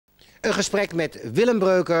Een gesprek met Willem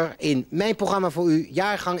Breuker in mijn programma voor u,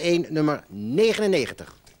 jaargang 1, nummer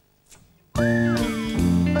 99.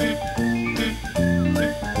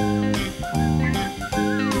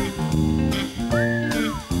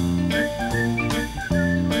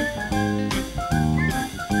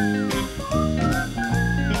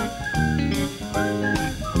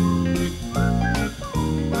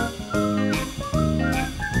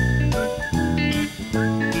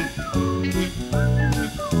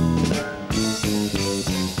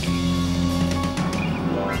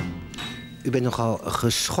 U bent nogal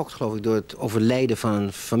geschokt, geloof ik, door het overlijden van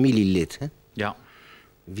een familielid, hè? Ja.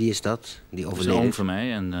 Wie is dat, die overleden? Dat is een oom van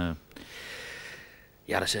mij en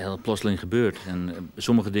ja, dat is heel plotseling gebeurd. En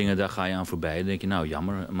sommige dingen, daar ga je aan voorbij. Dan denk je, nou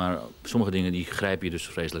jammer. Maar sommige dingen, die grijp je dus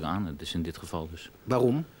vreselijk aan. Dat is in dit geval dus.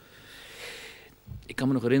 Waarom? Ik kan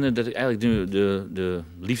me nog herinneren dat ik eigenlijk de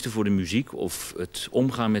liefde voor de muziek, of het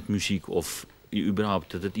omgaan met muziek, of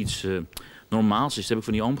überhaupt dat het iets normaals is, dat heb ik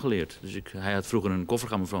van die oom geleerd. Dus hij had vroeger een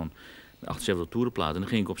koffergrammofoon, 78 toerenplaten, en dan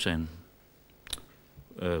ging ik op zijn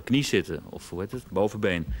knie zitten, of hoe heet het,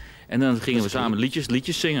 bovenbeen. En dan gingen we samen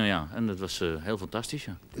liedjes zingen, ja. En dat was heel fantastisch,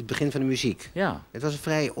 ja. Het begin van de muziek? Ja. Het was een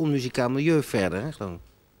vrij onmuzikaal milieu verder, hè? Gewoon.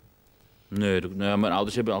 Nee, mijn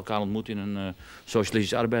ouders hebben elkaar ontmoet in een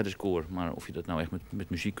socialistisch arbeiderskoor. Maar of je dat nou echt met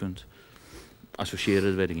muziek kunt associëren,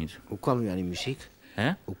 dat weet ik niet. Hoe kwam u aan die muziek?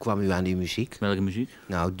 Hè? Hoe kwam u aan die muziek? Welke muziek?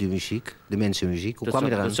 Nou, de muziek, de mensenmuziek. Hoe kwam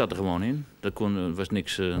je eraan? Dat zat er gewoon in. Daar was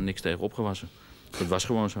niks tegen opgewassen. Dat was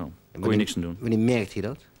gewoon zo. Daar kon je niks aan doen. Wanneer merkte je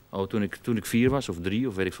dat? Oh, toen ik 4 was, of 3,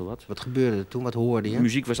 of weet ik veel wat. Wat gebeurde er toen? Wat hoorde je? De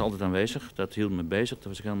muziek was altijd aanwezig. Dat hield me bezig.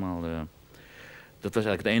 Dat was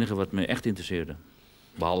eigenlijk het enige wat me echt interesseerde.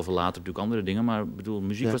 Behalve later natuurlijk andere dingen, maar ik bedoel,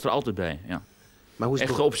 muziek was er altijd bij. Ja. Maar hoe is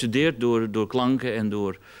echt het geobsedeerd door klanken en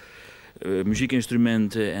door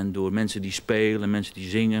muziekinstrumenten en door mensen die spelen, mensen die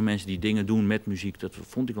zingen, mensen die dingen doen met muziek. Dat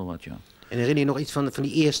vond ik wel wat, ja. En herinner je nog iets van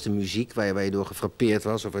die eerste muziek waar je door gefrappeerd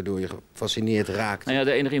was of waardoor je gefascineerd raakte? Nou ja,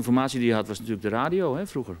 de enige informatie die je had was natuurlijk de radio, hè,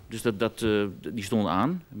 vroeger. Dus die stond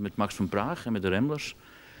aan met Max van Praag en met de Ramblers.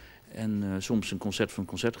 En soms een concert van het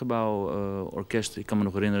Concertgebouw orkest. Ik kan me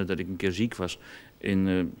nog herinneren dat ik een keer ziek was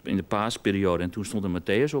in de paasperiode. En toen stond er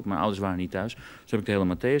Matthäus op. Mijn ouders waren niet thuis. Dus heb ik de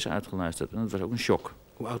hele Matthäus uitgeluisterd. En dat was ook een shock.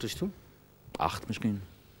 Hoe oud was je toen? 8 misschien.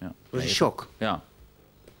 Ja. Dat was een shock? Ja.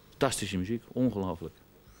 Fantastische muziek. Ongelooflijk.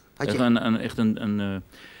 Had je... Echt een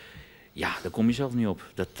ja, daar kom je zelf niet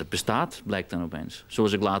op. Dat bestaat, blijkt dan opeens.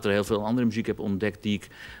 Zoals ik later heel veel andere muziek heb ontdekt die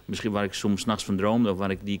waar ik soms 's nachts van droomde, of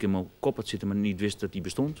die ik in mijn kop had zitten, maar niet wist dat die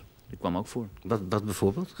bestond. Dat kwam ook voor. Wat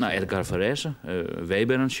bijvoorbeeld? Nou, Edgar Varese,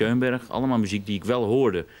 Webern, Schoenberg, allemaal muziek die ik wel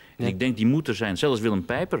hoorde. En ik denk, die moet er zijn. Zelfs Willem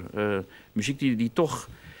Pijper. Muziek die toch,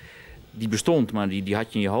 die bestond, maar die had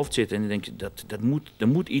je in je hoofd zitten. En dan denk je, dat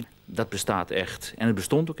moet iets, dat bestaat echt. En het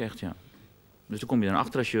bestond ook echt, ja. Dus dan kom je dan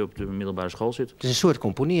achter als je op de middelbare school zit. Het is een soort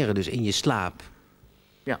componeren dus in je slaap.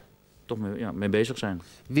 Ja, toch mee bezig zijn.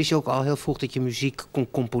 Wist je ook al heel vroeg dat je muziek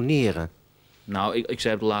kon componeren? Nou, ik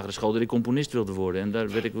zei op de lagere school dat ik componist wilde worden. En daar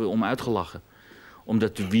werd ik om uitgelachen.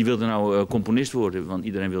 Omdat, wie wilde nou componist worden? Want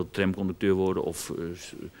iedereen wilde tramconducteur worden of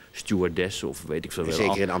stewardess of weet ik veel wel.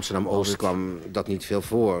 Zeker in Amsterdam-Oost kwam dat niet veel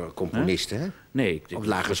voor, componisten, hè? Nee, op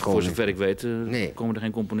lagere school. Voor zover ik weet komen er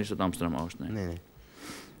geen componisten uit Amsterdam-Oost. Nee.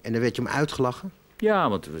 En daar werd je om uitgelachen? Ja,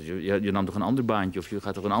 want je nam toch een ander baantje of je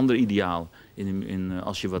gaat toch een ander ideaal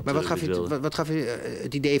als je wat maar wat gaf je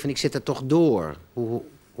het idee van ik zit er toch door?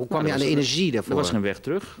 Hoe kwam je aan de energie daarvoor? Er was geen weg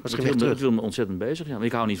terug. Dat viel me ontzettend bezig. Ja.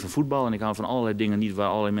 Ik hou niet van voetbal en ik hou van allerlei dingen niet waar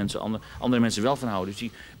andere mensen wel van houden. Dus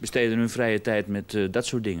die besteden hun vrije tijd met dat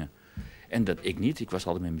soort dingen. En ik niet. Ik was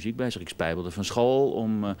altijd met muziek bezig. Ik spijbelde van school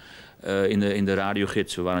in de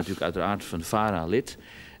radiogids. We waren natuurlijk uiteraard van de VARA lid.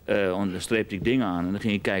 Dan streepte ik dingen aan en dan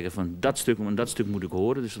ging ik kijken van dat stuk moet ik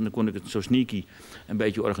horen. Dus dan kon ik het zo sneaky een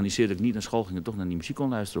beetje organiseren dat ik niet naar school ging en toch naar die muziek kon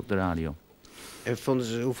luisteren op de radio. En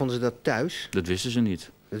hoe vonden ze dat thuis? Dat wisten ze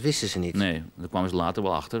niet. Dat wisten ze niet? Nee, daar kwamen ze later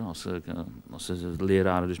wel achter. Als de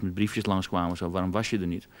leraren dus met briefjes langskwamen, zo, waarom was je er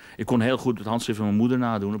niet? Ik kon heel goed het handschrift van mijn moeder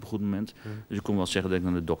nadoen op een goed moment. Dus ik kon wel zeggen dat ik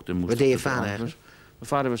naar de dokter moest. Wat deed je vader eigenlijk?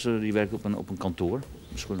 Mijn vader die werkte op een kantoor.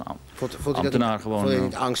 Vond je dat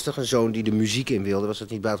niet angstig? Een zoon die de muziek in wilde, was dat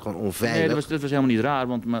niet buitengewoon onveilig? Nee, dat was helemaal niet raar,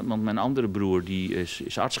 want mijn andere broer die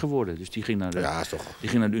is arts geworden. Dus die ging naar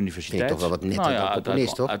de universiteit. Vind je toch wel wat netter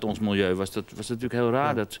componist, toch? Uit ons milieu was dat natuurlijk heel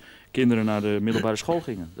raar dat kinderen naar de middelbare school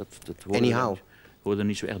gingen. Dat hoorde er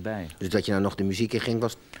niet zo echt bij. Dus dat je nou nog de muziek in ging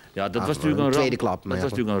was... Ja, dat was natuurlijk een tweede klap. Dat was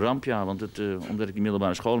natuurlijk een ramp, ja, want omdat ik die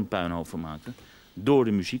middelbare school een puinhoop van maakte. Door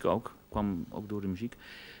de muziek ook. Kwam ook door de muziek.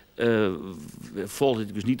 Volgde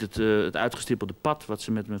ik dus niet het uitgestippelde pad wat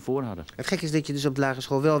ze met me voor hadden. Het gekke is dat je dus op de lagere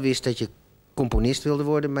school wel wist dat je componist wilde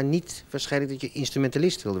worden, maar niet waarschijnlijk dat je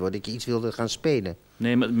instrumentalist wilde worden. Dat je iets wilde gaan spelen.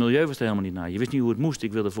 Nee, maar het milieu was er helemaal niet naar. Je wist niet hoe het moest.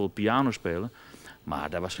 Ik wilde bijvoorbeeld piano spelen, maar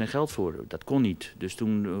daar was geen geld voor. Dat kon niet. Dus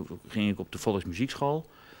toen ging ik op de volksmuziekschool,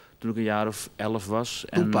 toen ik een jaar of 11 was.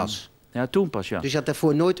 Toen pas? Ja, toen pas, ja. Dus je had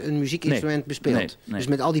daarvoor nooit een muziekinstrument bespeeld? Nee. Dus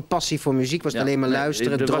met al die passie voor muziek was het alleen maar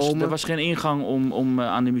luisteren, dromen? Er was geen ingang om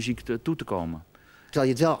aan de muziek toe te komen. Terwijl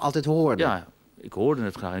je het wel altijd hoorde? Ja, ik hoorde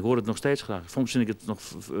het graag. Ik hoorde het nog steeds graag. Soms vind ik het nog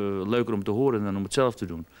leuker om te horen dan om het zelf te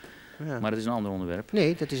doen. Ja. Maar dat is een ander onderwerp.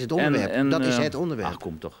 Nee, dat is het onderwerp. Dat is het onderwerp. Ach,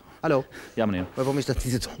 kom toch. Hallo? Ja, meneer. Waarom is dat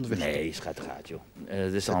niet het onderwerp? Nee, schat, joh.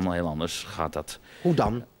 Het is allemaal heel anders. Gaat dat. Hoe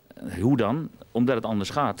dan? Hoe dan? Omdat het anders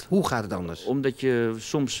gaat. Hoe gaat het anders? Omdat je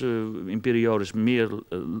soms in periodes meer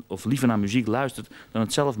of liever naar muziek luistert dan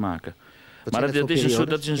het zelf maken. Maar dat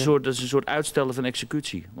is een soort uitstellen van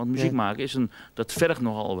executie. Want muziek maken dat vergt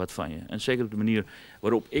nogal wat van je. En zeker op de manier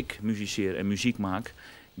waarop ik muziceer en muziek maak,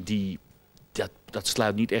 dat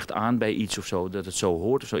sluit niet echt aan bij iets of zo, dat het zo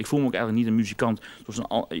hoort of zo. Ik voel me ook eigenlijk niet een muzikant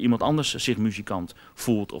zoals iemand anders zich muzikant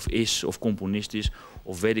voelt of is of componist is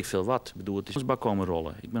of weet ik veel wat. Ik bedoel, het is een bak komen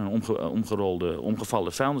rollen. Ik ben een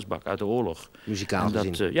omgevallen vuilnisbak uit de oorlog. Muzikaal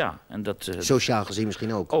gezien? Sociaal gezien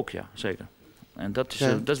misschien ook? Ook, ja, zeker. En dat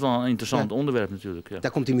is wel een interessant onderwerp natuurlijk. Ja.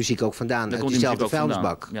 Daar komt die muziek ook vandaan, uit diezelfde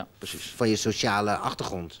vuilnisbak. Ja, precies. Van je sociale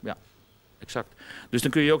achtergrond. Ja, exact. Dus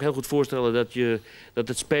dan kun je je ook heel goed voorstellen dat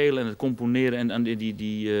het spelen en het componeren en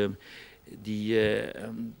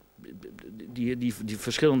die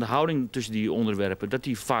verschillende houding tussen die onderwerpen, dat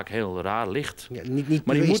die vaak heel raar ligt. Ja, niet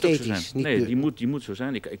maar die moet ook zo esthetisch. zijn. Nee, die moet zo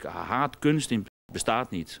zijn. Ik haat kunst,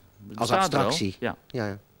 bestaat niet. Het als bestaat abstractie. Wel.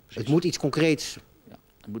 Ja. Het moet iets concreets.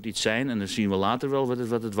 Het moet iets zijn en dan zien we later wel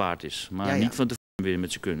wat het waard is. Maar niet van tevoren weer met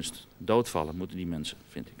zijn kunst. Doodvallen moeten die mensen,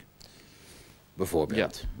 vind ik.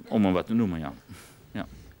 Bijvoorbeeld. Ja, om maar wat te noemen, ja.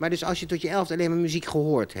 Maar dus als je tot je 11 alleen maar muziek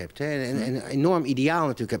gehoord hebt, hè, en een enorm ideaal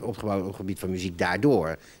natuurlijk hebt opgebouwd op het gebied van muziek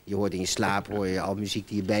daardoor. Je hoort in je slaap hoor je al muziek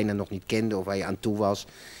die je bijna nog niet kende of waar je aan toe was.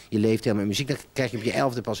 Je leeft helemaal met muziek, dan krijg je op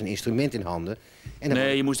je 11e pas een instrument in handen. En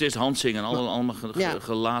dan je moest eerst handzingen, allemaal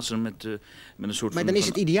gelazen met een soort maar dan is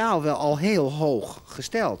het ideaal wel al heel hoog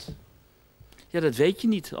gesteld. Ja, dat weet je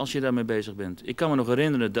niet als je daarmee bezig bent. Ik kan me nog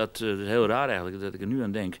herinneren, dat is heel raar eigenlijk, dat ik er nu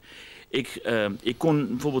aan denk. Ik kon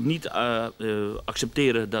bijvoorbeeld niet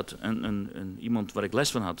accepteren dat iemand waar ik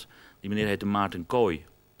les van had, die meneer heette Maarten Kooi.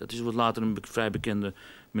 Dat is wat later een vrij bekende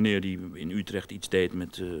meneer die in Utrecht iets deed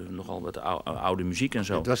met nogal wat oude muziek en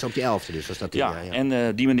zo. Het was op je 11e dus, was dat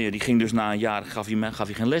en die meneer die ging dus na een jaar, gaf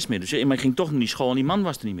hij geen les meer. Dus maar ging toch naar die school en die man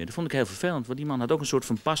was er niet meer. Dat vond ik heel vervelend, want die man had ook een soort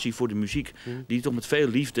van passie voor de muziek. Die toch met veel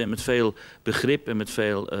liefde en met veel begrip en met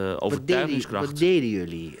veel overtuigingskracht. Wat deden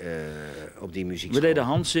jullie op die muziekschool? We deden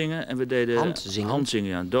handzingen en we deden handzingen,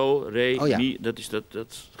 ja. Do, re, mi, dat is dat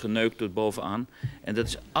geneukt tot bovenaan. En dat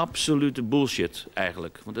is absolute bullshit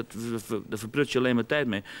eigenlijk, want daar verprut je alleen maar tijd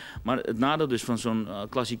mee. Maar het nadeel dus van zo'n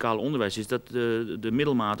klassikaal onderwijs is dat de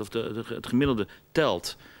middelmaat of het gemiddelde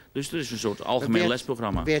telt. Dus er is een soort algemeen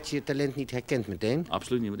lesprogramma. Werd je talent niet herkend meteen?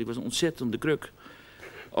 Absoluut niet, want ik was ontzettend de kruk.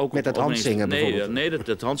 Ook met dat handzingen bijvoorbeeld? Nee,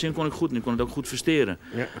 dat handzingen kon ik goed en ik kon het ook goed versteren.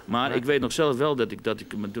 Ja. Maar ik weet nog zelf wel dat ik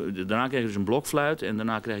daarna kreeg ik dus een blokfluit en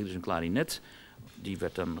daarna kreeg ik dus een klarinet. Die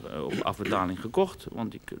werd dan op afbetaling gekocht,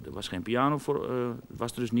 want er was geen piano voor,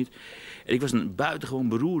 was er dus niet. En ik was een buitengewoon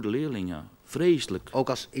beroerde leerling, ja. Vreselijk. Ook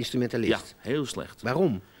als instrumentalist? Ja, heel slecht.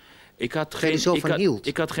 Waarom? Ik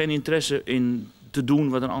had geen interesse in te doen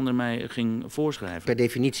wat een ander mij ging voorschrijven. Per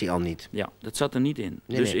definitie al niet? Ja, dat zat er niet in.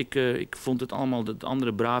 Ik vond het allemaal, dat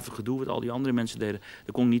andere brave gedoe wat al die andere mensen deden,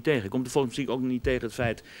 daar kon ik niet tegen. Ik kom de volksmuziek ook niet tegen het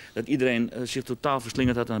feit dat iedereen zich totaal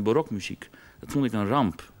verslingerd had aan barokmuziek. Dat vond ik een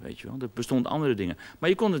ramp, weet je wel. Er bestonden andere dingen. Maar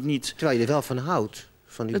je kon het niet... Terwijl je er wel van houdt.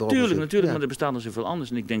 Van die natuurlijk, maar er bestaat nog zoveel anders.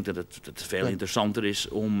 En ik denk dat het veel interessanter is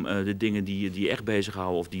om de dingen die je echt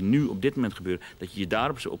bezighouden, of die nu op dit moment gebeuren, dat je je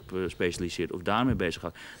daarop specialiseert of daarmee bezig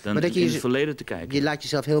gaat, dan dat in het verleden te kijken. Je laat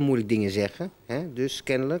jezelf heel moeilijk dingen zeggen, hè? Dus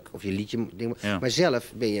kennelijk, of je liet je dingen. Ja. Maar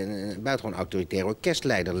zelf ben je een buitengewoon autoritair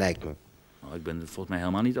orkestleider, lijkt me. Nou, ik ben volgens mij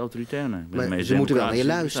helemaal niet autoritair. Maar ze moeten wel naar je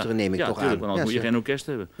luisteren, neem ik toch aan. Ja, natuurlijk, want moet je geen orkest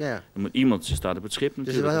hebben. Ja. Dan moet iemand staat op het schip natuurlijk.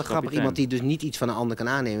 Dus het is wel heel grappig, iemand die dus niet iets van een ander kan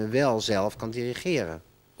aannemen, wel zelf kan dirigeren.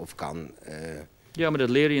 Of kan... Ja, maar dat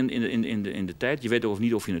leer je in de tijd. Je weet ook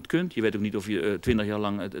niet of je het kunt. Je weet ook niet of je 20 jaar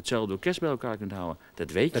lang hetzelfde orkest bij elkaar kunt houden.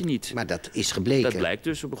 Dat weet je niet. Maar dat is gebleken. Dat blijkt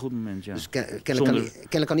dus op een goed moment, ja. Dus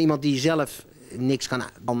kennelijk kan iemand die zelf niks kan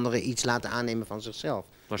anderen iets laten aannemen van zichzelf.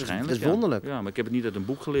 Waarschijnlijk, dat is wonderlijk. Ja, maar ik heb het niet uit een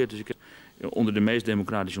boek geleerd. Dus ik heb onder de meest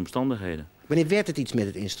democratische omstandigheden. Wanneer werd het iets met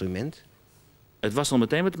het instrument? Het was al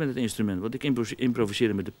meteen met het instrument, want ik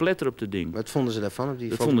improviseerde met de pletter op het ding. Wat vonden ze daarvan?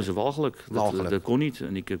 Dat vonden ze walgelijk. Walgelijk. Dat kon niet.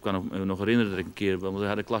 En ik kan me nog herinneren dat ik een keer, want we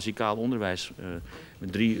hadden klassikaal onderwijs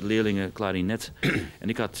met 3 leerlingen klarinet. En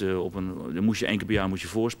ik had dan moest je 1 keer per jaar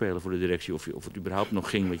voorspelen voor de directie of het überhaupt nog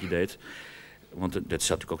ging wat je deed. Want dat zat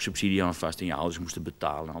natuurlijk ook subsidie aan vast en je ouders moesten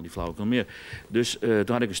betalen en al die flauwekul meer. Dus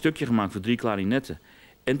toen had ik een stukje gemaakt voor 3 klarinetten.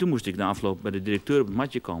 En toen moest ik na afloop bij de directeur op het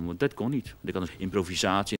matje komen, want dat kon niet. Want ik had een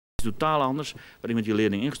improvisatie. Het is totaal anders wat ik met die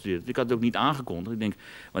leerling ingestudeerd heb. Ik had het ook niet aangekondigd.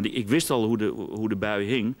 Want ik wist al hoe de bui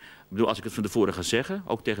hing. Ik bedoel, als ik het van tevoren ga zeggen,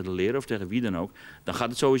 ook tegen de leraar of tegen wie dan ook, dan gaat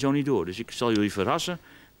het sowieso niet door. Dus ik zal jullie verrassen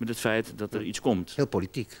met het feit dat er iets komt. Heel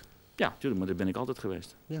politiek. Ja, natuurlijk, maar dat ben ik altijd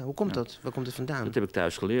geweest. Ja, hoe komt dat? Waar komt het vandaan? Dat heb ik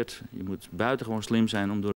thuis geleerd. Je moet buitengewoon slim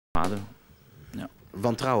zijn om door te vader. Ja.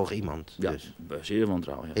 Wantrouwig iemand dus? Ja, zeer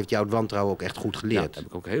wantrouwig. Ja. Heeft jou het wantrouwen ook echt goed geleerd? Ja, dat heb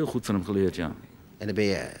ik ook heel goed van hem geleerd, ja. En daar ben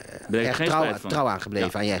je echt trouw aan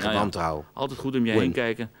gebleven aan je eigen wantrouwen? Altijd goed om je heen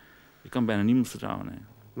kijken. Je kan bijna niemand vertrouwen, nee.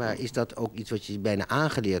 Maar is dat ook iets wat je bijna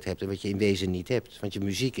aangeleerd hebt en wat je in wezen niet hebt? Want je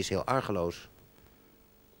muziek is heel argeloos.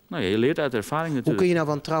 Nou ja, je leert uit ervaring natuurlijk. Hoe kun je nou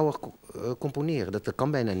wantrouwig componeren? Dat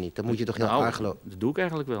kan bijna niet. Dan moet je toch heel argeloos... Dat doe ik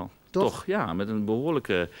eigenlijk wel. Toch? Ja, met een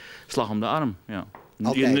behoorlijke slag om de arm. Ja.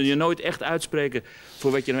 Je nooit echt uitspreken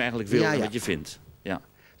voor wat je nou eigenlijk wil en wat je vindt. Ja.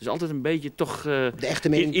 Dus altijd een beetje toch de echte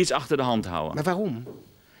mening... iets achter de hand houden. Maar waarom?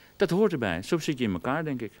 Dat hoort erbij. Zo zit je in elkaar,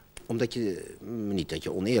 denk ik. Omdat je... Niet dat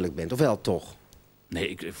je oneerlijk bent, of wel toch?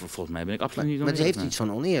 Nee, volgens mij ben ik absoluut niet oneerlijk. Maar het heeft iets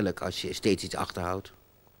van oneerlijk als je steeds iets achterhoudt.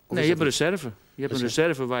 Nee, je hebt een reserve. Je hebt een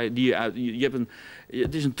reserve waar die je uit...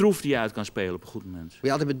 het is een troef die je uit kan spelen op een goed moment. Ben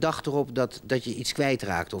je altijd bedacht erop dat je iets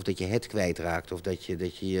kwijtraakt? Of dat je het kwijtraakt? Of dat je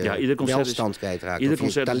welstand kwijtraakt?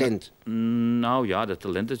 Of je talent? Nou ja, dat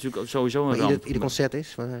talent is natuurlijk sowieso een ramp. Ieder concert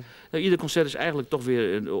is? Ieder concert is eigenlijk toch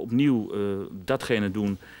weer opnieuw datgene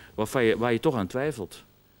doen waar je toch aan twijfelt.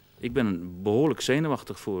 Ik ben behoorlijk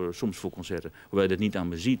zenuwachtig soms voor concerten. Hoewel je dat niet aan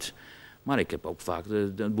me ziet. Maar ik heb ook vaak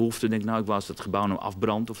de behoefte, denk ik wou als het gebouw nou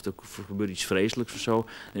afbrandt of er gebeurt iets vreselijks of zo.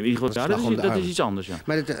 In ieder geval, dat is iets anders, ja.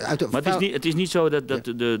 Maar het is niet zo dat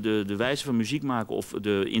de wijze van muziek maken of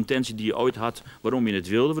de intentie die je ooit had, waarom je het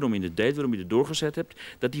wilde, waarom je het deed, waarom je het doorgezet hebt,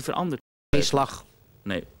 dat die verandert. Geen slag.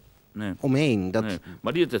 Nee. Omheen. Nee.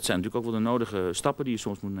 Maar dat zijn natuurlijk ook wel de nodige stappen die je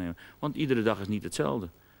soms moet nemen. Want iedere dag is niet hetzelfde.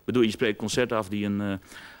 Ik bedoel, je spreekt concerten af die een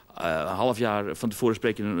half jaar van tevoren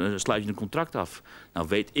sluit je een contract af. Nou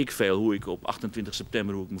weet ik veel hoe ik op 28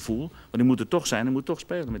 september hoe ik me voel. Want ik moet er toch zijn en moet toch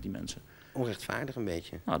spelen met die mensen. Onrechtvaardig een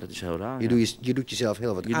beetje. Nou, dat is heel raar. Je doet jezelf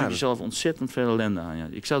heel wat aan. Je doet jezelf ontzettend veel ellende aan. Ja.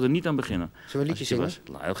 Ik zou er niet aan beginnen. Zullen we een liedje zingen?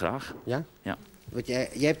 Nou, heel graag. Ja? Ja. Want jij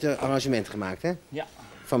hebt een arrangement gemaakt, hè? Ja.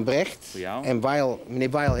 Van Brecht. Voor jou. En meneer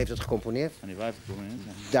Weil heeft het gecomponeerd. Meneer Weil heeft het gecomponeerd,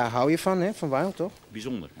 ja. Daar hou je van, hè? Van Weil, toch?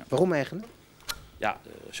 Bijzonder. Ja. Waarom eigenlijk? Ja,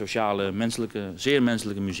 sociale, zeer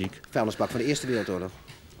menselijke muziek. Vuilnisbak van de Eerste Wereldoorlog.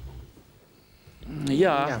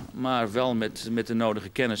 Ja, maar wel met de nodige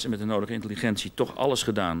kennis en met de nodige intelligentie toch alles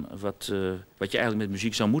gedaan wat je eigenlijk met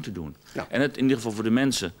muziek zou moeten doen. Ja. En het in ieder geval voor de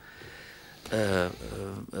mensen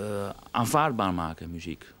aanvaardbaar maken,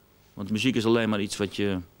 muziek. Want muziek is alleen maar iets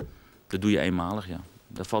dat doe je eenmalig, ja.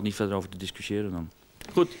 Daar valt niet verder over te discussiëren dan.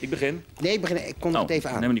 Goed, ik begin. Nee, ik kom het even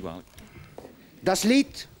aan. Neem me niet kwalijk. Das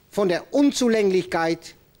Lied von der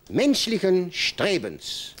Unzulänglichkeit menschlichen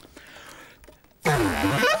Strebens.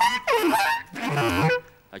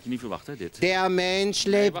 Had je niet verwacht, hè, dit? Der Mensch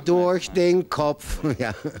lebt durch den Kopf.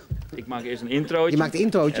 Ja. Ik maak eerst een introotje. Je maakt een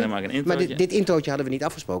introotje? En dan maak ik een introotje. Maar dit introotje hadden we niet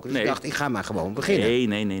afgesproken. Dus ik dacht, ik ga maar gewoon beginnen.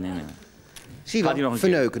 Nee. Zie je wel,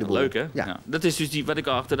 verneuken de boel. Leuk, hè? Ja. Dat is dus wat ik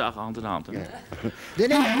achter de hand heb.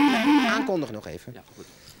 Ja. Aankondig nog even. Ja, goed.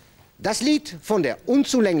 Das Lied von der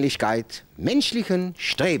Unzulänglichkeit menschlichen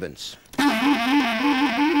Strebens.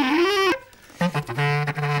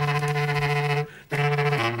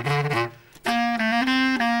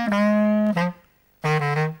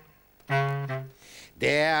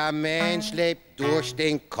 Der Mensch lebt durch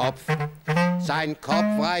den Kopf, sein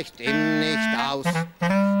Kopf reicht ihm nicht aus.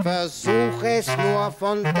 Versuch es nur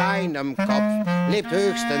von deinem Kopf, lebt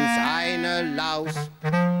höchstens eine Laus.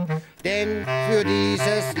 Denn für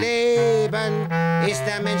dieses Leben ist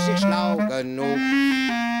der Mensch nicht schlau genug.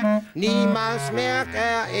 Niemals merkt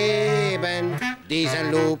er eben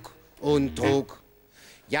diesen Lug und Trug.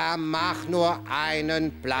 Ja, mach nur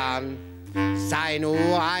einen Plan, sei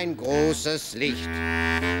nur ein großes Licht.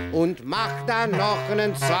 Und mach dann noch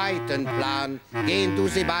einen zweiten Plan, gehen du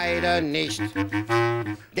sie beide nicht.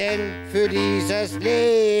 Denn für dieses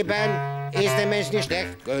Leben ist der Mensch nicht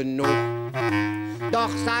schlecht genug. Doch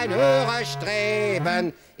sein höheres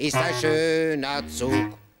Streben ist ein schöner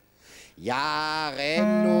Zug. Ja,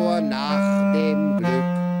 renn nur nach dem Glück,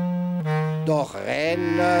 Doch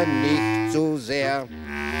renne nicht zu sehr,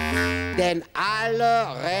 denn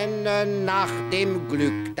alle rennen nach dem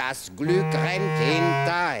Glück, das Glück rennt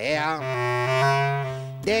hinterher.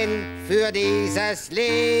 Denn für dieses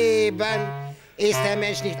Leben ist der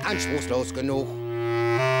Mensch nicht anspruchslos genug.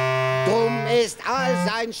 Drum ist all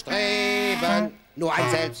sein Streben nur ein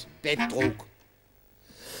Selbstbetrug.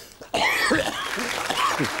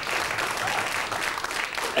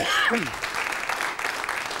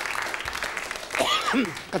 Ik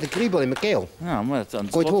had een kriebel in mijn keel. Ja, maar het aan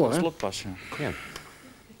het slot pas. Ja.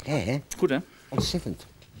 Hè? Goed, hè? Ontzettend.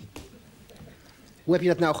 Hoe heb je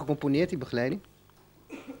dat nou gecomponeerd, die begeleiding?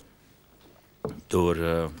 Door,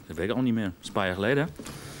 dat weet ik al niet meer, een paar jaar geleden.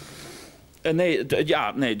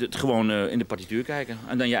 Gewoon in de partituur kijken.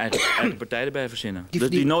 En dan je eigen partij erbij verzinnen.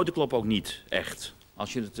 Die noten kloppen ook niet, echt.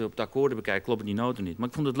 Als je het op de akkoorden bekijkt, kloppen die noten niet. Maar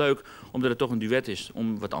ik vond het leuk, omdat het toch een duet is,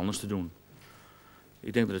 om wat anders te doen.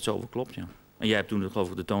 Ik denk dat het zoveel klopt, ja. En jij hebt toen, geloof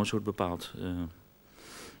ik, de toonsoort bepaald.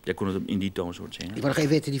 Jij kon het in die toonsoort zingen. Ik wil nog even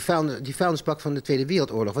weten, die vuilnisbak van de Tweede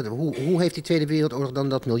Wereldoorlog. Hoe heeft die Tweede Wereldoorlog dan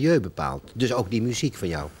dat milieu bepaald? Dus ook die muziek van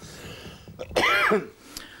jou?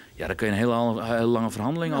 Ja, daar kun je een hele lange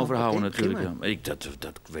verhandeling over houden natuurlijk. Ja.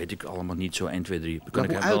 Dat weet ik allemaal niet zo 1, 2, 3. Daar kan ik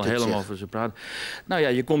wel helemaal over ze praten. Nou ja,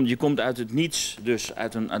 je komt uit het niets, dus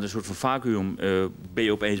uit een soort van vacuüm. Ben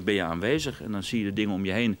je opeens aanwezig en dan zie je de dingen om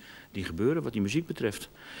je heen die gebeuren wat die muziek betreft.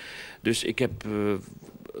 Dus ik heb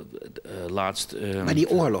laatst... maar die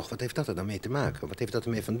oorlog, wat heeft dat er dan mee te maken? Wat heeft dat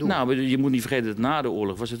ermee van doen? Nou, je moet niet vergeten dat na de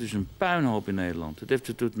oorlog was het dus een puinhoop in Nederland. Het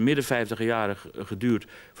heeft tot midden 50 jaren geduurd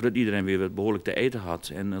voordat iedereen weer behoorlijk te eten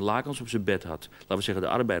had. En lakens op zijn bed had. Laten we zeggen de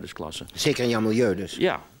arbeidersklasse. Zeker in jouw milieu dus?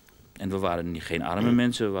 Ja. En we waren geen arme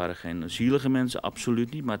mensen, we waren geen zielige mensen,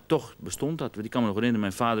 absoluut niet. Maar toch bestond dat. Ik kan me nog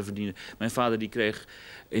herinneren, mijn vader die kreeg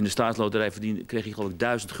in de staatsloterij kreeg hij geloof ik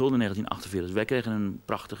 1000 gulden in 1948. Dus wij kregen een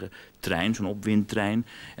prachtige trein, zo'n opwindtrein.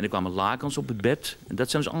 En er kwamen lakens op het bed. En dat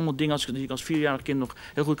zijn dus allemaal dingen die ik als 4-jarig kind nog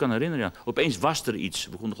heel goed kan herinneren. Ja. Opeens was er iets.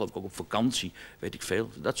 We konden geloof ik ook op vakantie, weet ik veel.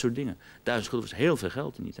 Dat soort dingen. 1000 gulden was heel veel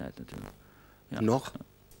geld in die tijd natuurlijk. Ja. Nog?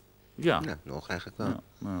 Ja. Ja, nog eigenlijk wel. Ja,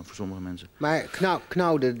 nou, voor sommige mensen. Maar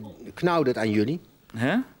knauwde het aan jullie?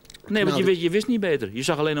 Hè? Nee, want je wist niet beter. Je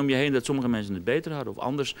zag alleen om je heen dat sommige mensen het beter hadden of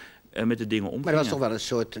anders met de dingen omgingen. Maar er was toch wel een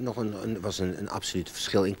soort, een absoluut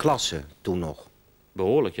verschil in klasse toen nog?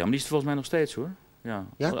 Behoorlijk, ja. Maar die is er volgens mij nog steeds hoor. Ja.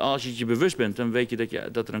 Ja? Als je het je bewust bent, dan weet je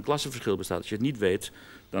dat er een klassenverschil bestaat. Als je het niet weet,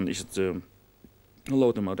 dan is het een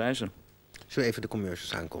lood en moutijzer. Zullen we even de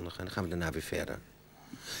commercials aankondigen en dan gaan we daarna weer verder.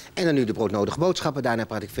 En dan nu de broodnodige boodschappen. Daarna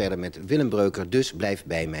praat ik verder met Willem Breuker. Dus blijf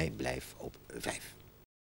bij mij, blijf op 5.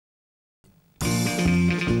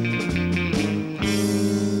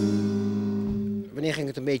 Wanneer ging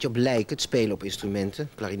het een beetje op lijken, het spelen op instrumenten?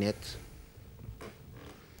 Klarinet?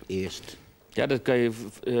 Eerst? Ja, dat kan je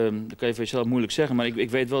voor jezelf moeilijk zeggen. Maar ik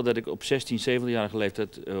weet wel dat ik op 16, 17-jarige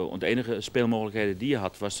leeftijd... de enige speelmogelijkheden die je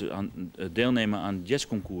had, was deelnemen aan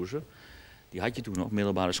jazzconcoursen. Die had je toen nog,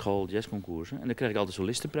 middelbare school, jazzconcoursen. En dan kreeg ik altijd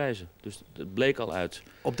solistenprijzen. Dus dat bleek al uit.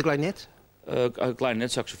 Op de klarinet?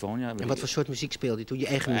 Klarinet, saxofoon, ja. En wat voor soort muziek speelde je toen? Je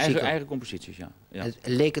eigen muziek? Eigen composities, ja.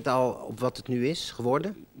 Leek het al op wat het nu is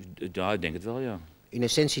geworden? Ja, ik denk het wel, ja. In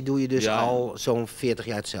essentie doe je dus al zo'n 40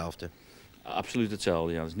 jaar hetzelfde? Absoluut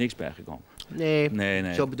hetzelfde, ja. Er is niks bijgekomen.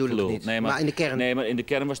 Nee, zo bedoel ik het niet. Nee, maar in de kern? Nee, maar in de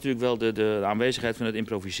kern was natuurlijk wel de aanwezigheid van het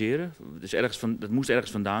improviseren. Dus dat moest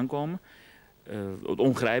ergens vandaan komen. Het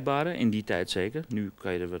ongrijpbare, in die tijd zeker. Nu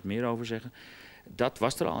kan je er wat meer over zeggen. Dat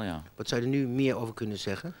was er al, ja. Wat zou je er nu meer over kunnen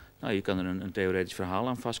zeggen? Nou, je kan er een theoretisch verhaal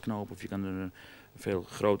aan vastknopen. Of je kan er een veel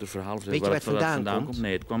groter verhaal vertellen. Weet je waar het vandaan komt?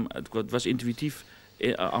 Nee, het was intuïtief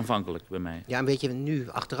aanvankelijk bij mij. Ja, en weet je nu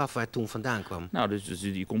achteraf waar het toen vandaan kwam? Nou, dus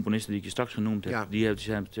die componisten die ik je straks genoemd heb, die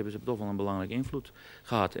hebben toch wel een belangrijke invloed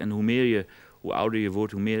gehad. En hoe ouder je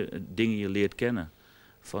wordt, hoe meer dingen je leert kennen.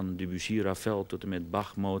 Van Debussy, Ravel tot en met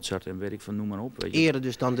Bach, Mozart en weet ik van, noem maar op. Weet je. Eerder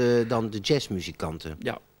dus dan de jazzmuzikanten?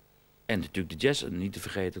 Ja. En natuurlijk de jazz, niet te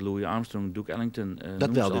vergeten, Louis Armstrong, Duke Ellington. Dat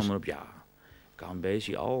wel dus? Op. Ja, Count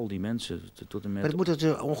Basie, al die mensen tot en met... Maar het moet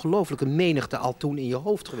een ongelofelijke menigte al toen in je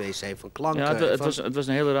hoofd geweest zijn van klanken. Ja, het was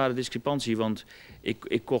een hele rare discrepantie, want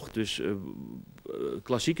ik kocht dus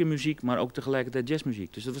klassieke muziek, maar ook tegelijkertijd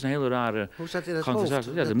jazzmuziek. Dus dat was een hele rare... Hoe zat in het hoofd?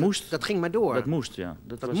 Ja, dat moest. Dat ging maar door? Dat moest, ja.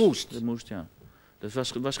 Dat moest, ja.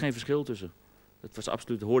 Er was geen verschil tussen. Dat was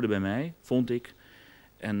absoluut, hoorde bij mij, vond ik.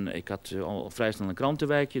 En ik had al vrij snel een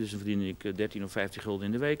krantenwijkje, dus dan verdiende ik 13 of 15 gulden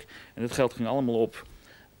in de week. En dat geld ging allemaal op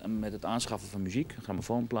met het aanschaffen van muziek,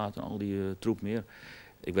 grammofoonplaten en al die troep meer.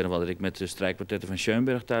 Ik weet nog wel dat ik met de strijkkwartetten van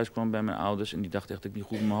Schoenberg thuis kwam bij mijn ouders en die dachten echt dat ik niet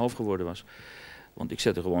goed in mijn hoofd geworden was. Want ik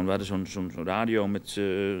zette gewoon, we hadden zo'n radio met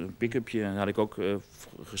een pick-upje, en had ik ook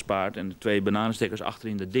gespaard. En 2 bananenstekkers achter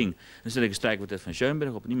in dat ding. En dan zette ik een strijkkwartet van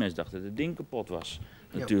Schoenberg op. En die mensen dachten dat het ding kapot was,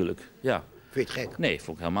 natuurlijk. Ja. Vind je het gek? Nee,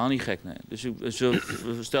 vond ik helemaal niet gek. Nee. Dus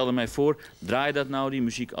ze stelden mij voor, draai dat nou, die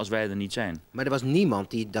muziek, als wij er niet zijn. Maar er was niemand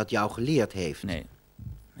die dat jou geleerd heeft? Nee.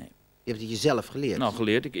 Je hebt het jezelf geleerd? Nou,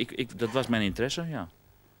 geleerd. Dat was mijn interesse, ja.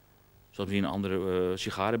 Zoals wie een andere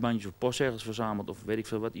sigarenbandjes of postzegels verzameld of weet ik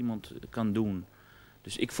veel wat iemand kan doen.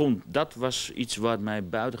 Dus ik vond, dat was iets wat mij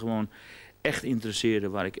buitengewoon echt interesseerde,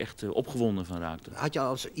 waar ik echt opgewonden van raakte. Had je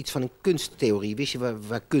al iets van een kunsttheorie? Wist je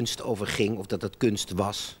waar kunst over ging of dat het kunst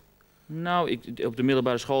was? Nou, op de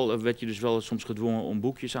middelbare school werd je dus wel soms gedwongen om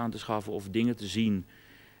boekjes aan te schaffen of dingen te zien.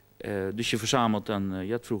 Dus je verzamelt dan,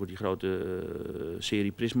 je had vroeger die grote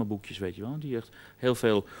serie Prisma-boekjes, weet je wel. Die echt heel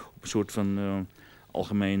veel op een soort van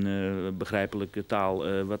algemeen begrijpelijke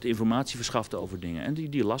taal wat informatie verschafte over dingen. En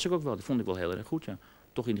die las ik ook wel, die vond ik wel heel erg goed, ja.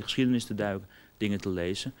 Toch in de geschiedenis te duiken, dingen te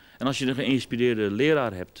lezen. En als je een geïnspireerde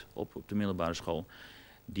leraar hebt op de middelbare school,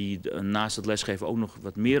 die naast het lesgeven ook nog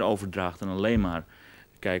wat meer overdraagt dan alleen maar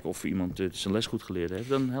kijken of iemand zijn les goed geleerd heeft,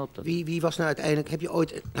 dan helpt dat. Wie was nou uiteindelijk, heb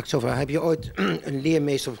je ooit een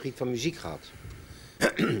leermeester op het gebied van muziek gehad?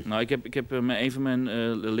 Nou, ik heb een van mijn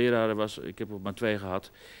leraren, ik heb er maar 2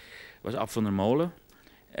 gehad, was Ab van der Molen.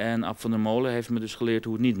 En Ab van der Molen heeft me dus geleerd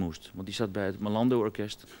hoe het niet moest. Want die zat bij het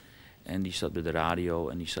Malando-orkest. En die zat bij de radio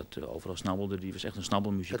en die zat overal snabbelde. Die was echt een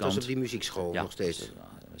snabbelmuzikant. Dat was op die muziekschool ja, nog steeds? Dat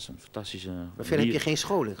was een fantastische... Maar verder heb je geen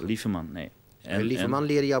scholing gehad? Lieve man, nee. En lieve man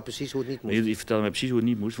leerde jou precies hoe het niet moest? Die vertelde mij precies hoe het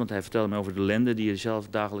niet moest, want hij vertelde mij over de ellende die hij zelf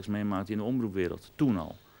dagelijks meemaakte in de omroepwereld. Toen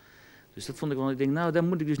al. Dus dat vond ik wel, ik denk, nou daar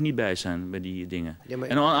moet ik dus niet bij zijn, bij die dingen. Ja, maar...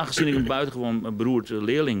 En aangezien ik een buitengewoon beroerd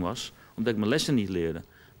leerling was, omdat ik mijn lessen niet leerde,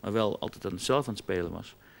 maar wel altijd zelf aan het spelen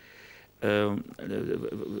was,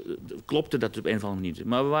 klopte dat op een of andere manier.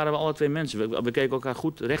 Maar we waren wel alle 2 mensen. We keken elkaar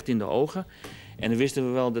goed recht in de ogen. En dan wisten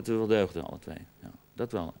we wel dat we wel deugden, alle 2. Ja,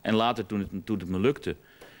 dat wel. En later, toen het me lukte,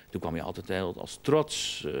 toen kwam je altijd heel als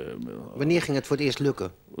trots. Wanneer ging het voor het eerst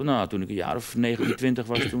lukken? Nou, toen ik een jaar of 29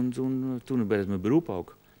 was, toen werd het mijn beroep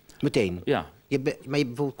ook. Meteen? Ja. Maar je hebt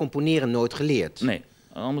bijvoorbeeld componeren nooit geleerd? Nee.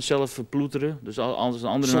 Allemaal zelf ploeteren. Dus anders een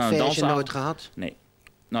andere naar een dansavond. Solfège nooit gehad? Nee.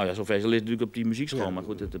 Nou ja, solfège leert natuurlijk op die muziekschool, ja. Maar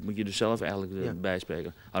goed, dat moet je dus zelf eigenlijk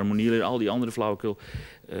bijspreken. Harmonie leren, al die andere flauwekul,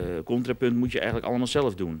 contrapunt moet je eigenlijk allemaal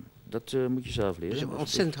zelf doen. Dat moet je zelf leren. Dus je hebt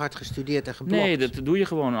ontzettend hard gestudeerd en geblokt? Nee, dat doe je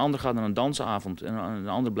gewoon. Een ander gaat naar een dansavond en een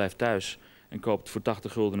ander blijft thuis en koopt voor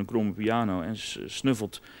 80 gulden een kromme piano en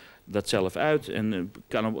snuffelt dat zelf uit. En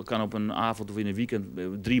kan op een avond of in een weekend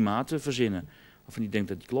 3 maten verzinnen. Waarvan die denkt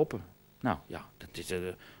dat die kloppen. Nou ja, dat is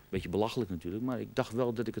een beetje belachelijk natuurlijk, maar ik dacht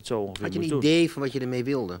wel dat ik het zo ongeveer moest doen. Had je een idee van wat je ermee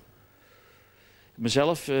wilde?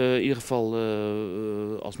 Mezelf in ieder geval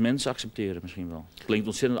als mens accepteren misschien wel. Het klinkt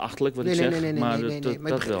ontzettend achterlijk wat ik zeg, maar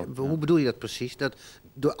dat wel. Hoe bedoel je dat precies?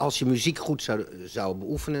 Dat als je muziek goed zou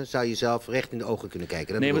beoefenen, zou je zelf recht in de ogen kunnen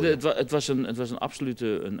kijken? Dat nee, maar het was een absolute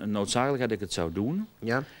een noodzakelijkheid dat ik het zou doen.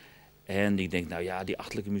 Ja. En ik denk, nou ja, die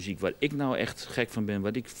achterlijke muziek waar ik nou echt gek van ben,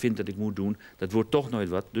 wat ik vind dat ik moet doen, dat wordt toch nooit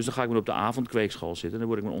wat. Dus dan ga ik maar op de avondkweekschool zitten, dan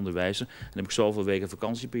word ik maar onderwijzer. Dan heb ik zoveel weken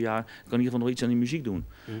vakantie per jaar, dan kan ik in ieder geval nog iets aan die muziek doen.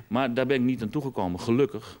 Maar daar ben ik niet aan toegekomen,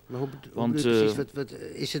 gelukkig. Maar hoe precies,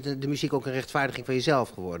 is het de muziek ook een rechtvaardiging van jezelf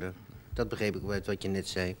geworden? Dat begreep ik wat je net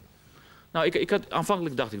zei. Nou,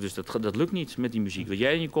 aanvankelijk dacht ik dus, dat lukt niet met die muziek. Wat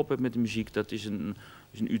jij in je kop hebt met de muziek, dat is een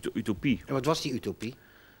utopie. En wat was die utopie?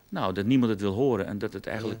 Nou, dat niemand het wil horen en dat het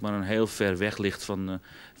eigenlijk maar een heel ver weg ligt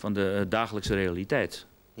van de dagelijkse realiteit.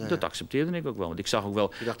 Ja. Dat accepteerde ik ook wel. Want ik zag ook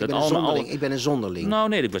wel ik ben een zonderling. Nou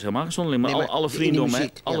nee, ik was helemaal geen zonderling. Maar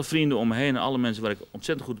alle vrienden om me heen en alle mensen waar ik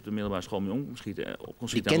ontzettend goed op de middelbare school mee om kon schieten.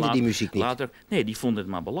 Die kenden die muziek niet? Later, nee, die vonden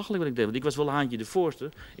het maar belachelijk wat ik deed. Want ik was wel een haantje de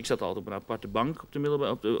voorste. Ik zat altijd op een aparte bank op de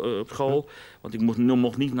middelbare op school. Want ik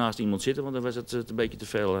mocht niet naast iemand zitten, want dan was het een beetje te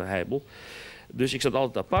veel heibel. Dus ik zat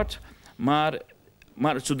altijd apart.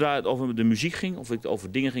 Maar zodra het over de muziek ging, of ik het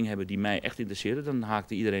over dingen ging hebben die mij echt interesseerden, dan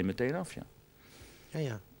haakte iedereen meteen af, ja.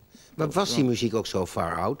 Ja. Maar was die muziek ook zo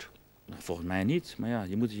far out? Nou, volgens mij niet, maar ja,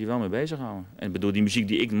 je moet het je wel mee bezighouden. En ik bedoel, die muziek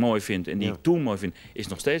die ik mooi vind en die ik toen mooi vind, is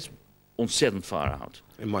nog steeds ontzettend far out.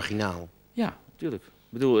 En marginaal? Ja, natuurlijk.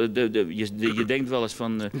 Ik bedoel, je denkt wel eens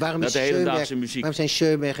van dat de hedendaagse muziek... Waarom zijn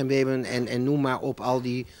Schoenberg en Willem en noem maar op al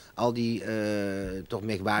die toch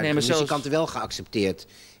merkwaardige muzikanten wel geaccepteerd?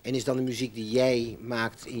 En is dan de muziek die jij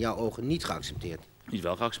maakt in jouw ogen niet geaccepteerd? Die is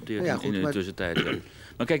wel geaccepteerd in de tussentijd. Ja.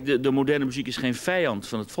 Maar kijk, de moderne muziek is geen vijand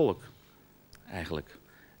van het volk. Eigenlijk.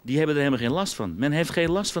 Die hebben er helemaal geen last van. Men heeft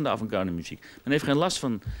geen last van de avant-garde muziek. Men heeft geen last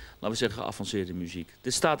van, laten we zeggen, geavanceerde muziek.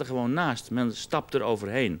 Dit staat er gewoon naast. Men stapt er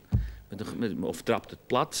overheen. Of trapt het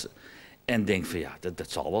plat. En denk van ja,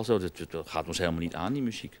 dat zal wel zo. Dat gaat ons helemaal niet aan, die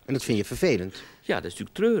muziek. En dat vind je vervelend? Ja, dat is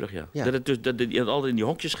natuurlijk treurig, ja. Ja. Dat het altijd in die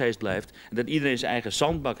hokjesgeest blijft. En dat iedereen zijn eigen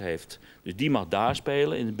zandbak heeft. Dus die mag daar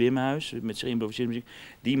spelen, in het Bimhuis, met zijn improviseerde muziek.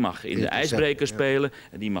 Die mag in de IJsbreker spelen.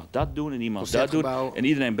 En die mag dat doen en die mag dat doen. En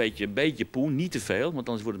iedereen een beetje poen, niet te veel, want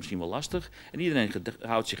anders wordt het misschien wel lastig. En iedereen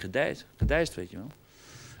houdt zich gedijst, weet je wel.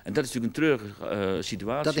 En dat is natuurlijk een treurige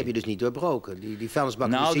situatie. Dat heb je dus niet doorbroken, die vuilnisbak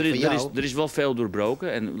nou, muziek van jou? Er is wel veel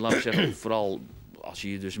doorbroken. En laten we zeggen, vooral als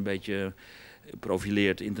je je dus een beetje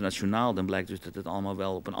profileert internationaal, dan blijkt dus dat het allemaal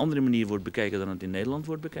wel op een andere manier wordt bekeken dan het in Nederland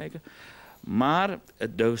wordt bekeken. Maar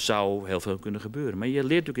er zou heel veel kunnen gebeuren. Maar je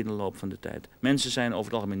leert ook in de loop van de tijd. Mensen zijn over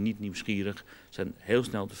het algemeen niet nieuwsgierig, zijn heel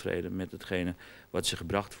snel tevreden met hetgene wat ze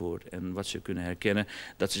gebracht wordt en wat ze kunnen herkennen.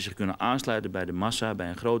 Dat ze zich kunnen aansluiten bij de massa, bij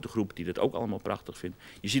een grote groep die dat ook allemaal prachtig vindt.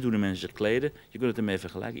 Je ziet hoe de mensen zich kleden, je kunt het ermee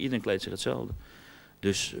vergelijken. Iedereen kleedt zich hetzelfde.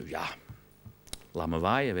 Dus ja, laat me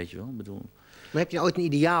waaien, weet je wel. Ik bedoel. Maar heb je ooit een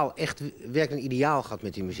ideaal, echt werkelijk een ideaal gehad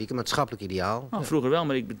met die muziek? Een maatschappelijk ideaal? Nou, vroeger wel,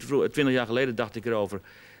 maar 20 jaar geleden dacht ik erover.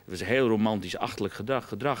 Het was een heel romantisch, achterlijk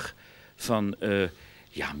gedrag van...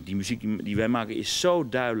 ja, die muziek die wij maken is zo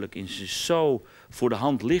duidelijk en is zo voor de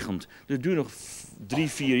hand liggend. Dus het duurt nog 3,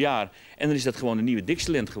 4 jaar en dan is dat gewoon een nieuwe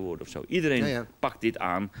Dixieland geworden of zo. Iedereen pakt dit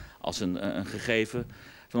aan als een gegeven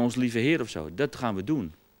van onze lieve Heer of zo. Dat gaan we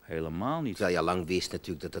doen. Helemaal niet. Terwijl je al lang wist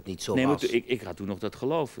natuurlijk dat dat niet zo was. was. Nee, ik had toen nog dat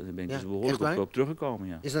geloof. Daar ben ik dus behoorlijk op teruggekomen.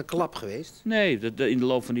 Ja. Is dat een klap geweest? Nee, in de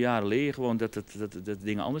loop van de jaren leer je gewoon dat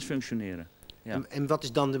dingen anders functioneren. Ja. En wat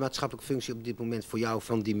is dan de maatschappelijke functie op dit moment voor jou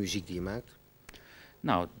van die muziek die je maakt?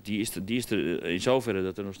 Nou, die is er in zoverre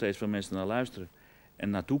dat er nog steeds veel mensen naar luisteren en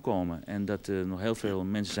naartoe komen. En dat er nog heel veel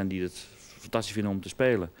mensen zijn die het fantastisch vinden om te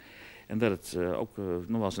spelen. En dat het ook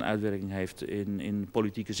nog wel eens een uitwerking heeft in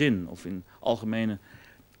politieke zin of in algemene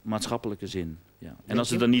maatschappelijke zin. Ja. En als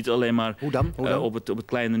het dan niet alleen maar Hoe dan? op het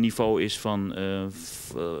kleine niveau is van,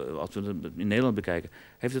 als we het in Nederland bekijken,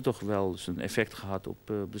 heeft het toch wel eens een effect gehad op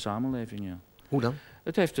de samenleving. Ja. Hoe dan?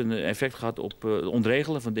 Het heeft een effect gehad op het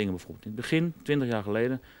ontregelen van dingen bijvoorbeeld. In het begin, 20 jaar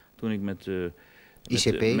geleden, toen ik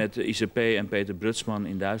met ICP en Peter Brutsman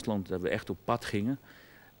in Duitsland, dat we echt op pad gingen.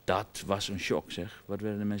 Dat was een shock, zeg. Wat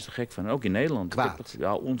werden de mensen gek van? En ook in Nederland. Kwaad.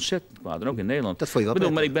 Ja, ontzettend kwaad. En ook in Nederland. Dat vond je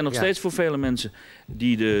wel maar ik ben nog steeds voor vele mensen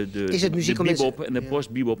die de bebop en de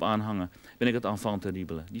post-bebop aanhangen. Ben ik het enfant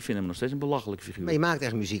terrible. Die vinden me nog steeds een belachelijke figuur. Maar je maakt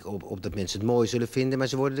echt muziek op dat mensen het mooi zullen vinden, maar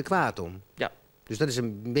ze worden er kwaad om. Ja. Dus dat is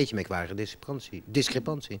een beetje merkwaardige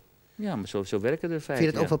discrepantie. Ja, maar zo werken de feiten. Vind je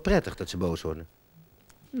het ook wel prettig dat ze boos worden?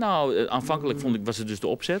 Nou, aanvankelijk was het dus de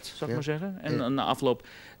opzet, zou ik maar zeggen. En na afloop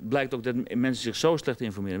blijkt ook dat mensen zich zo slecht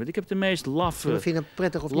informeren. Want ik heb de meest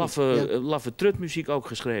laffe trutmuziek ook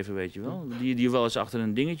geschreven, weet je wel. Die je wel eens achter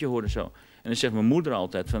een dingetje hoorde zo. En dan zegt mijn moeder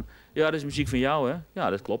altijd van, ja, dat is muziek van jou, hè? Ja,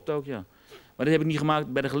 dat klopt ook, ja. Maar dat heb ik niet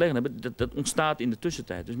gemaakt bij de gelegenheid. Dat ontstaat in de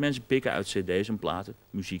tussentijd. Dus mensen pikken uit cd's en platen,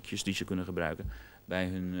 muziekjes die ze kunnen gebruiken bij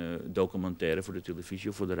hun documentaire voor de televisie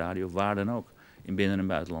of voor de radio, of waar dan ook, in binnen- en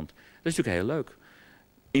buitenland. Dat is natuurlijk heel leuk.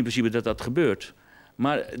 In principe dat gebeurt.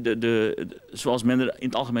 Maar zoals men er in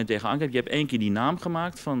het algemeen tegenaan kijkt, je hebt 1 keer die naam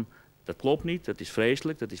gemaakt van, dat klopt niet, dat is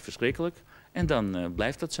vreselijk, dat is verschrikkelijk. En dan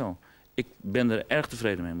blijft dat zo. Ik ben er erg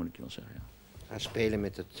tevreden mee, moet ik je wel zeggen. Ja. Ga spelen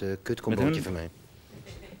met het kutcombootje van mij.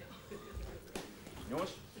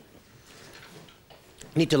 Jongens?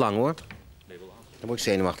 Niet te lang hoor. Dan word ik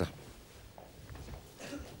zenuwachtig.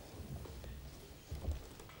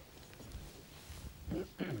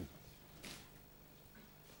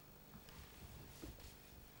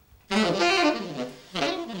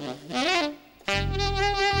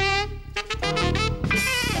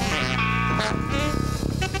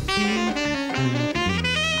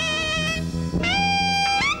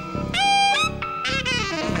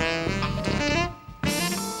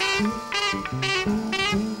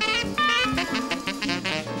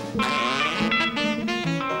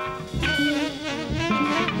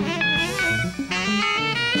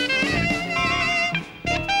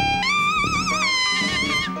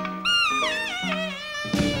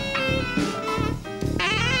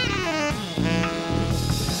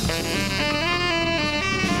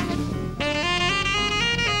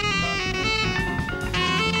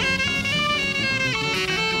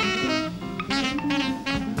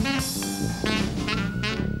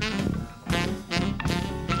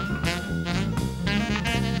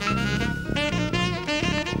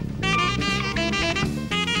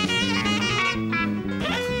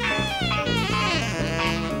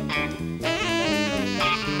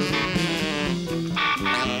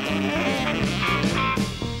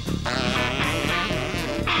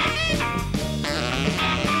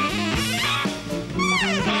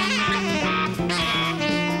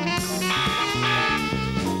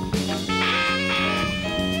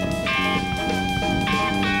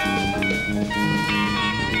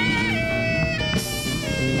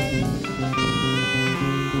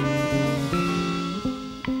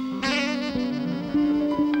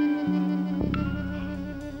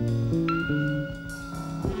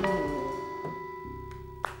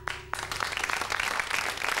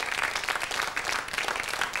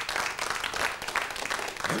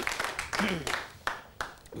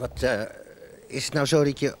 Wat, is het nou zo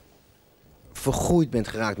dat je vergroeid bent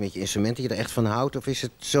geraakt met je instrument, dat je er echt van houdt? Of is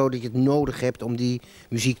het zo dat je het nodig hebt om die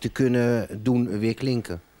muziek te kunnen doen weer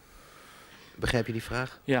klinken? Begrijp je die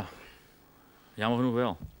vraag? Ja, jammer genoeg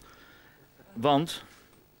wel. Want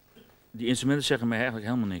die instrumenten zeggen mij eigenlijk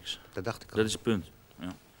helemaal niks. Dat dacht ik al. Dat is het punt. Ja.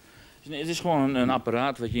 Het is gewoon een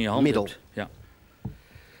apparaat wat je in je hand hebt. Ja.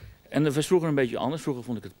 En dat was vroeger een beetje anders. Vroeger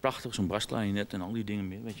vond ik het prachtig, zo'n basklarinet en al die dingen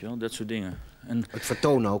meer, weet je wel, dat soort dingen. En, het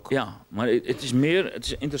vertoon ook. Ja, maar het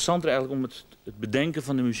is interessanter eigenlijk om het bedenken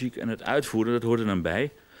van de muziek en het uitvoeren, dat hoort er dan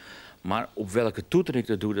bij. Maar op welke toeter ik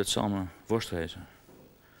dat doe, dat zal me worst wezen.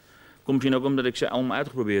 Komt misschien ook omdat ik ze allemaal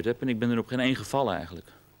uitgeprobeerd heb en ik ben er op geen één geval eigenlijk.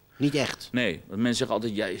 Niet echt? Nee, want mensen zeggen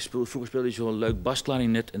altijd, ja, vroeger speelde je zo'n leuk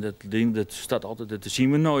basklarinet en dat ding dat staat altijd, dat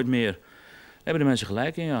zien we nooit meer. Daar hebben de mensen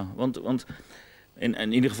gelijk in, ja. Want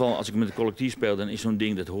in ieder geval, als ik met een collectief speel, dan is zo'n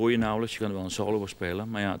ding, dat hoor je nauwelijks. Je kan er wel een solo spelen,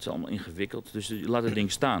 maar ja, het is allemaal ingewikkeld. Dus je laat het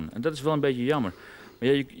ding staan. En dat is wel een beetje jammer. Maar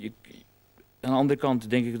ja, aan de andere kant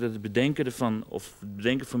denk ik dat het bedenken ervan, of het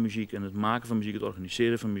bedenken van muziek en het maken van muziek, het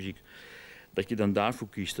organiseren van muziek, dat je dan daarvoor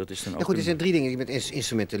kiest, dat is dan ook... Ja, goed, er zijn drie dingen. Je bent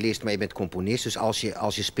instrumentalist, maar je bent componist. Dus als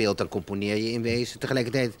je speelt, dan componeer je in wezen.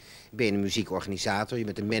 Tegelijkertijd ben je een muziekorganisator. Je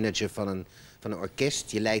bent een manager van een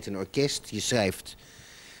orkest. Je leidt een orkest. Je schrijft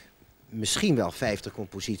misschien wel 50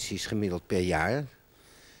 composities gemiddeld per jaar.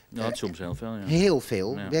 Ja, soms heel veel, ja. Heel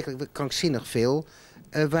veel. Ja. Werkelijk krankzinnig veel.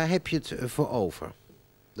 Waar heb je het voor over?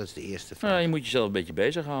 Dat is de eerste vraag. Nou, je moet jezelf een beetje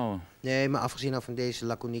bezighouden. Nee, maar afgezien van deze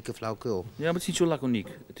laconieke flauwekul. Ja, maar het is niet zo laconiek.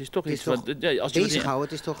 Het is toch iets wat... Bezighouden,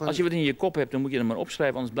 het is toch een... Als je wat in je kop hebt, dan moet je er maar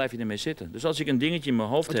opschrijven, anders blijf je ermee zitten. Dus als ik een dingetje in mijn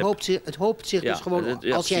hoofd heb... Het hoopt zich dus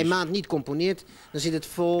gewoon... als jij een maand niet componeert, dan zit het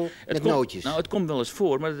vol met nootjes. Nou, het komt wel eens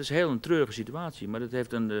voor, maar dat is een heel treurige situatie. Maar dat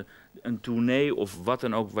heeft een tournee of wat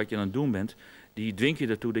dan ook wat je aan het doen bent, die dwingt je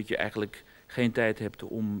ertoe dat je eigenlijk geen tijd hebt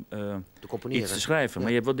om iets te schrijven. Maar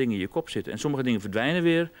je hebt wat dingen in je kop zitten. En sommige dingen verdwijnen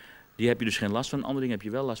weer. Die heb je dus geen last van. Andere dingen heb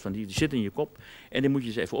je wel last van. Die zitten in je kop. En die moet je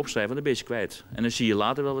eens even opschrijven, want dan ben je ze kwijt. En dan zie je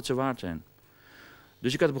later wel wat ze waard zijn.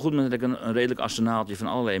 Dus ik had op een goed moment een redelijk arsenaaltje van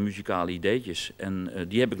allerlei muzikale ideetjes. En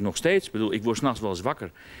die heb ik nog steeds. Ik bedoel, ik word 's nachts wel eens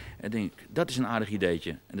wakker. En denk, dat is een aardig ideetje.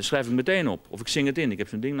 En dan schrijf ik meteen op. Of ik zing het in. Ik heb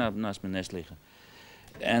zo'n ding naast mijn nest liggen.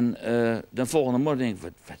 En dan volgende morgen denk ik,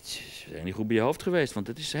 wat is niet goed bij je hoofd geweest? Want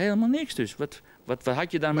het is helemaal niks dus. Wat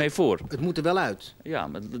had je daarmee voor? Het moet er wel uit. Ja,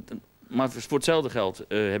 maar voor hetzelfde geld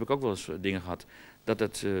heb ik ook wel eens dingen gehad. Dat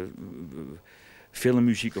het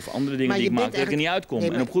filmmuziek of andere dingen die ik maakte, dat ik er niet uitkom.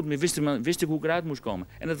 Nee, en op goed moment wist ik hoe ik eruit moest komen.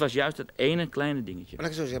 En dat was juist dat ene kleine dingetje. Maar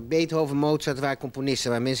laat ik zo zeggen, Beethoven, Mozart waren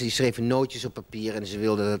componisten, waar mensen die schreven nootjes op papier en ze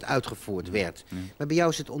wilden dat het uitgevoerd werd. Maar bij jou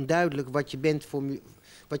is het onduidelijk wat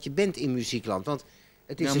je bent in muziekland. Want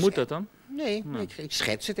het is moet dat dan? Nee, ik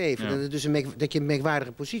schets het even. Ja. Dat je een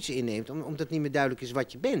merkwaardige positie inneemt, omdat het niet meer duidelijk is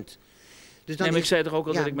wat je bent. Dus dan maar ik zei toch ook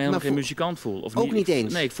al dat ik me helemaal geen muzikant voel? Of ook niet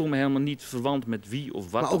eens? Nee, ik voel me helemaal niet verwant met wie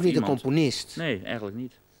of wat. Maar ook niet een componist? Nee, eigenlijk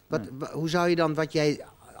niet. Hoe zou je dan wat jij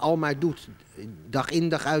al maar doet, dag in,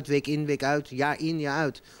 dag uit, week in, week uit, jaar in, jaar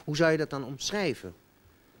uit, hoe zou je dat dan omschrijven?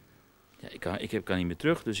 Ja, ik kan niet meer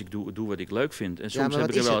terug, dus ik doe wat ik leuk vind. En soms heb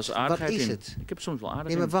ik er wel eens aardigheid in. Wat is het? Ik heb soms wel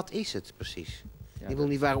aardigheid in. Nee, maar wat is het precies? Ja, ik wil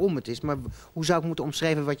niet waarom het is, maar hoe zou ik moeten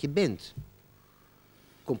omschrijven wat je bent?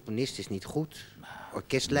 Componist is niet goed,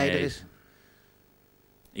 orkestleider is...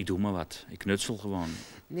 Ik doe maar wat. Ik knutsel gewoon.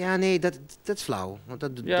 Ja, nee, dat is flauw. Want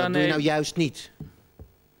dat doe je nou juist niet.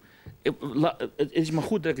 Het is maar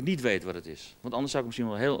goed dat ik het niet weet wat het is. Want anders zou ik misschien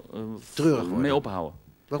wel heel treurig mee ophouden.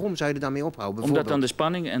 Waarom zou je er dan mee ophouden? Omdat dan de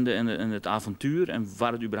spanning en het avontuur en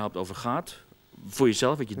waar het überhaupt over gaat, voor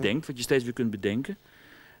jezelf, wat je denkt, wat je steeds weer kunt bedenken.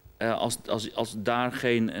 Als daar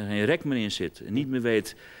geen rek meer in zit en niet meer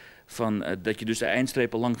weet van, dat je dus de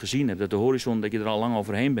eindstreep al lang gezien hebt, dat de horizon, dat je er al lang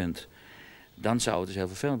overheen bent, dan zou het dus heel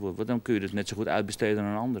vervelend worden. Want dan kun je het net zo goed uitbesteden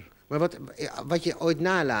aan een ander. Maar wat je ooit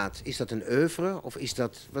nalaat, is dat een oeuvre of is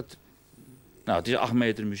dat... wat? Nou, het is 8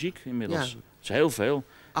 meter muziek inmiddels. Ja. Dat is heel veel.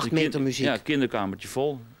 8 meter muziek? Ja, kinderkamertje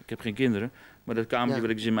vol. Ik heb geen kinderen. Maar dat kamertje wat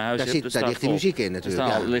ik dus in mijn huis heb, daar ligt die muziek in natuurlijk.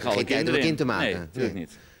 Daar liggen alle kinderen in. Geen te maken. Nee, natuurlijk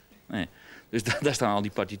niet. Nee. Dus daar staan al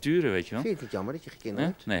die partituren, weet je wel. Vind je het niet jammer dat je geen kinderen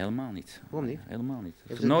hebt? Nee, helemaal niet. Waarom niet? Helemaal niet.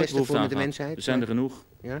 Heeft het nooit beste voor met de mensheid? Er zijn er genoeg.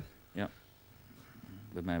 Ja? Ja.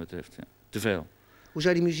 Wat mij betreft, ja. Te veel. Hoe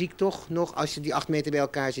zou die muziek toch nog, als je die 8 meter bij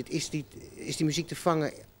elkaar zit, is die muziek te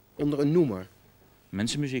vangen onder een noemer?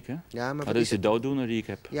 Mensenmuziek, hè? Ja, maar dat is de dooddoener die ik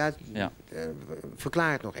heb. Ja,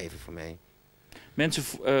 verklaar het nog even voor mij.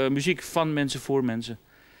 Muziek van mensen voor mensen.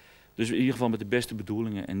 Dus in ieder geval met de beste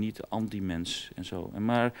bedoelingen en niet anti-mens en zo.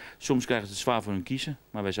 Maar soms krijgen ze het zwaar voor hun kiezen,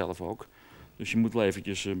 maar wij zelf ook. Dus je moet wel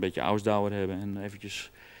eventjes een beetje ausdauer hebben en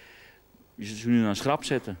eventjes ze nu aan een schrap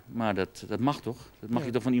zetten. Maar dat mag toch? Dat mag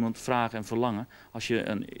je toch van iemand vragen en verlangen. Als je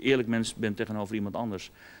een eerlijk mens bent tegenover iemand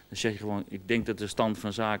anders. Dan zeg je gewoon, ik denk dat de stand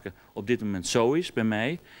van zaken op dit moment zo is bij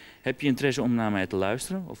mij. Heb je interesse om naar mij te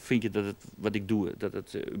luisteren? Of vind je dat wat ik doe, dat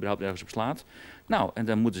het überhaupt ergens op slaat? Nou, en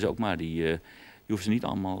dan moeten ze ook maar je hoeft ze niet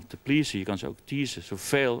allemaal te pleasen. Je kan ze ook teasen,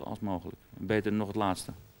 zoveel als mogelijk. Beter nog het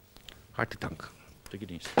laatste. Hartelijk dank. Tot je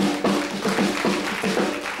dienst.